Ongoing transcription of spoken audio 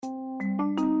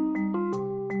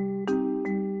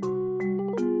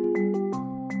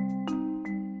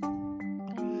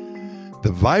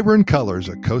The vibrant colors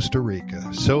of Costa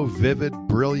Rica, so vivid,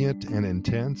 brilliant, and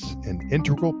intense, an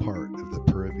integral part of the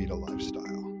Pura Vida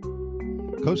lifestyle.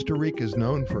 Costa Rica is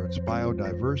known for its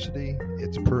biodiversity,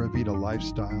 its Pura Vida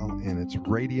lifestyle, and its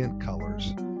radiant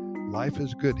colors. Life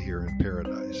is good here in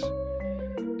paradise.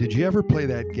 Did you ever play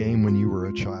that game when you were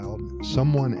a child?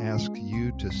 Someone asks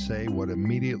you to say what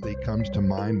immediately comes to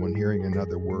mind when hearing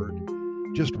another word.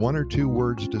 Just one or two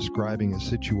words describing a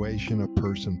situation, a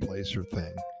person, place, or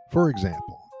thing. For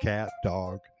example, cat,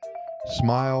 dog,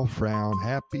 smile, frown,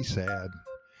 happy, sad.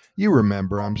 You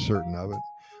remember, I'm certain of it.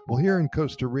 Well, here in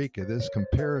Costa Rica, this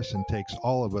comparison takes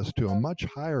all of us to a much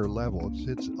higher level.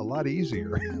 It's a lot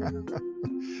easier.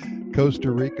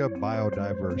 Costa Rica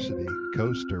biodiversity.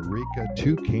 Costa Rica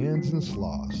toucans and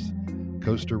sloths.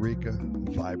 Costa Rica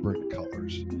vibrant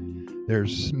colors.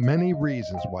 There's many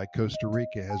reasons why Costa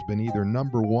Rica has been either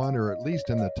number one or at least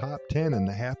in the top 10 in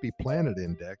the Happy Planet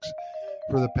Index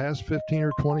for the past 15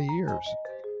 or 20 years.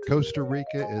 Costa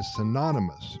Rica is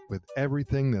synonymous with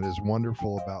everything that is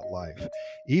wonderful about life.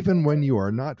 Even when you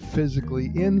are not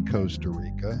physically in Costa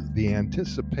Rica, the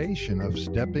anticipation of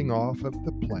stepping off of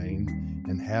the plane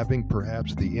and having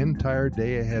perhaps the entire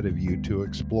day ahead of you to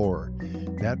explore,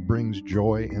 that brings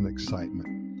joy and excitement.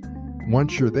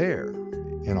 Once you're there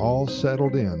and all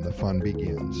settled in, the fun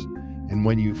begins. And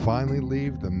when you finally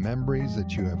leave, the memories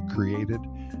that you have created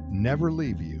never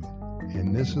leave you.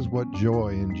 And this is what joy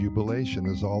and jubilation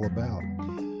is all about.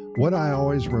 What I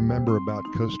always remember about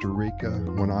Costa Rica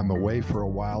when I'm away for a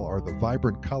while are the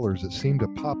vibrant colors that seem to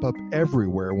pop up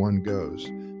everywhere one goes,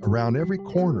 around every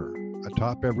corner,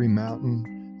 atop every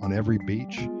mountain, on every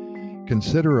beach.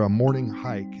 Consider a morning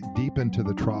hike deep into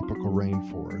the tropical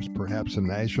rainforest, perhaps a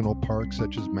national park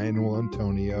such as Manuel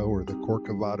Antonio or the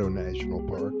Corcovado National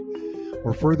Park,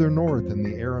 or further north in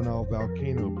the Arenal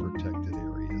volcano protected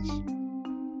areas.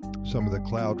 Some of the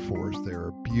cloud forests there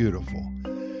are beautiful.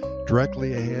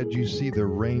 Directly ahead, you see the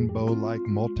rainbow-like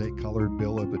multicolored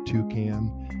bill of a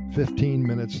toucan. 15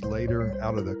 minutes later,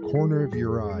 out of the corner of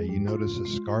your eye, you notice a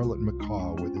scarlet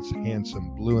macaw with its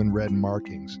handsome blue and red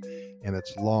markings and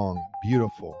its long,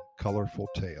 beautiful, colorful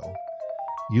tail.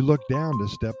 You look down to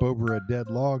step over a dead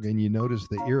log and you notice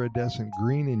the iridescent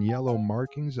green and yellow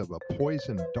markings of a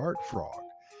poison dart frog.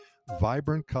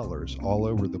 Vibrant colors all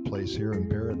over the place here in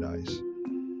paradise.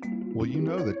 Well, you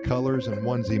know that colors and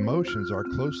one's emotions are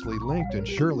closely linked and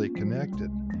surely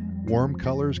connected. Warm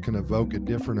colors can evoke a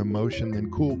different emotion than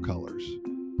cool colors.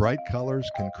 Bright colors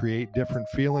can create different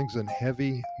feelings than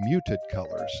heavy, muted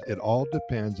colors. It all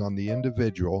depends on the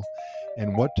individual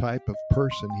and what type of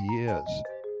person he is.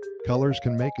 Colors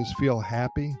can make us feel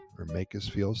happy or make us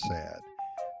feel sad.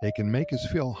 They can make us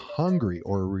feel hungry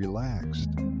or relaxed.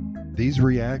 These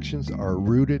reactions are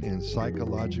rooted in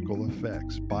psychological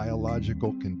effects,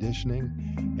 biological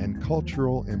conditioning, and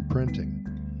cultural imprinting.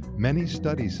 Many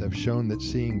studies have shown that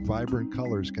seeing vibrant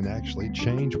colors can actually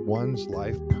change one's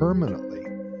life permanently.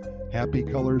 Happy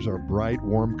colors are bright,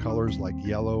 warm colors like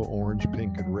yellow, orange,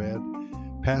 pink, and red.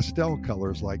 Pastel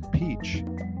colors like peach,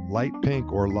 light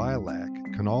pink, or lilac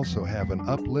can also have an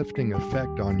uplifting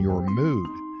effect on your mood.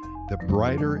 The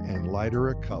brighter and lighter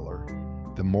a color,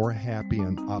 the more happy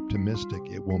and optimistic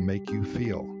it will make you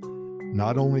feel.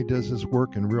 Not only does this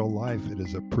work in real life, it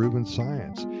is a proven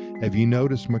science. Have you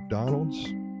noticed McDonald's?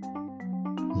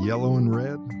 Yellow and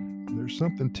red? There's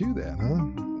something to that, huh?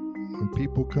 When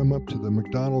people come up to the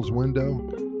McDonald's window,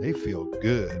 they feel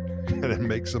good and it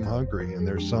makes them hungry, and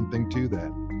there's something to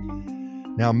that.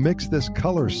 Now mix this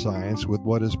color science with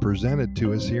what is presented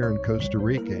to us here in Costa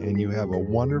Rica, and you have a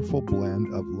wonderful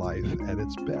blend of life at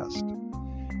its best.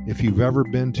 If you've ever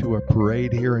been to a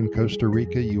parade here in Costa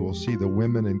Rica, you will see the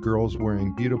women and girls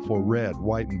wearing beautiful red,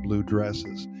 white, and blue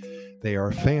dresses. They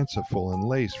are fanciful and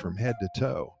laced from head to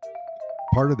toe.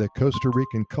 Part of the Costa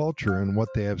Rican culture and what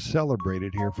they have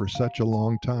celebrated here for such a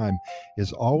long time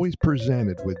is always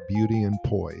presented with beauty and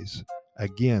poise.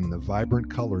 Again, the vibrant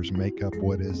colors make up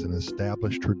what is an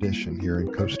established tradition here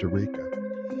in Costa Rica.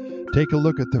 Take a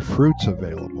look at the fruits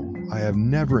available. I have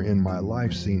never in my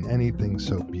life seen anything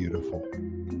so beautiful.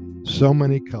 So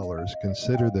many colors.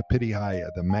 Consider the pitahaya,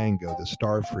 the mango, the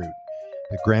starfruit,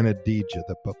 the granadilla,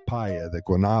 the papaya, the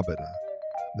guanabana,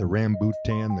 the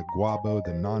rambutan, the guavo,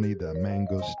 the nani, the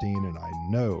mangosteen, and I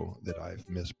know that I've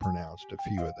mispronounced a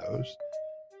few of those.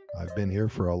 I've been here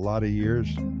for a lot of years,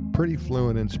 pretty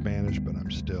fluent in Spanish, but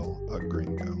I'm still a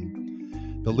gringo.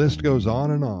 The list goes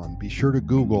on and on. Be sure to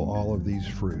Google all of these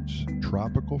fruits,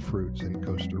 tropical fruits in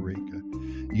Costa Rica.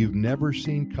 You've never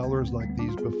seen colors like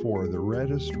these before. The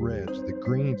reddest reds, the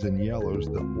greens and yellows,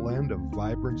 the blend of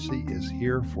vibrancy is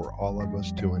here for all of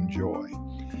us to enjoy.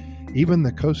 Even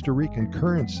the Costa Rican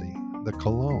currency, the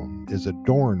Colón, is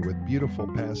adorned with beautiful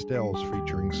pastels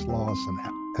featuring sloths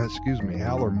and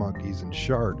howler monkeys and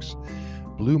sharks,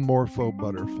 blue morpho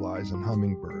butterflies and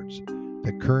hummingbirds.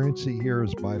 The currency here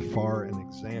is by far an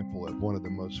example of one of the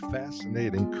most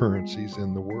fascinating currencies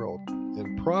in the world,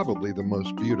 and probably the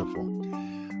most beautiful.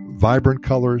 Vibrant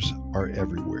colors are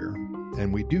everywhere.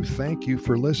 And we do thank you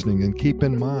for listening, and keep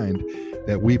in mind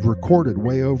that we've recorded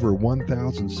way over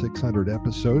 1,600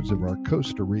 episodes of our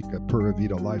Costa Rica Pura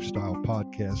Vida Lifestyle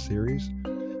podcast series.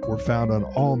 We're found on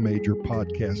all major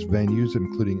podcast venues,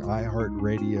 including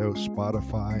iHeartRadio,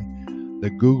 Spotify, the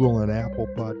Google and Apple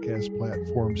podcast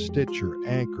platforms, Stitcher,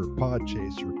 Anchor,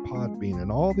 Podchaser, Podbean,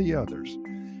 and all the others.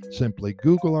 Simply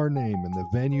Google our name and the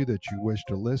venue that you wish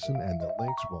to listen, and the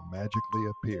links will magically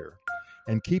appear.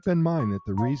 And keep in mind that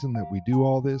the reason that we do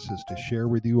all this is to share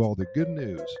with you all the good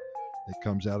news that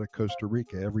comes out of Costa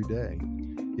Rica every day.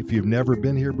 If you've never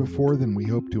been here before, then we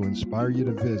hope to inspire you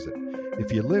to visit.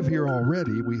 If you live here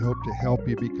already, we hope to help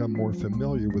you become more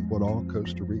familiar with what all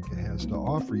Costa Rica has to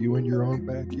offer you in your own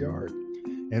backyard.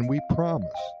 And we promise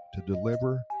to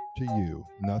deliver to you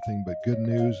nothing but good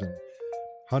news and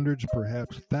hundreds,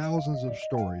 perhaps thousands of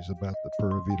stories about the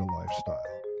Pura Vida lifestyle.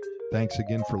 Thanks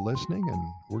again for listening, and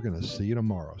we're going to see you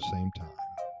tomorrow, same time.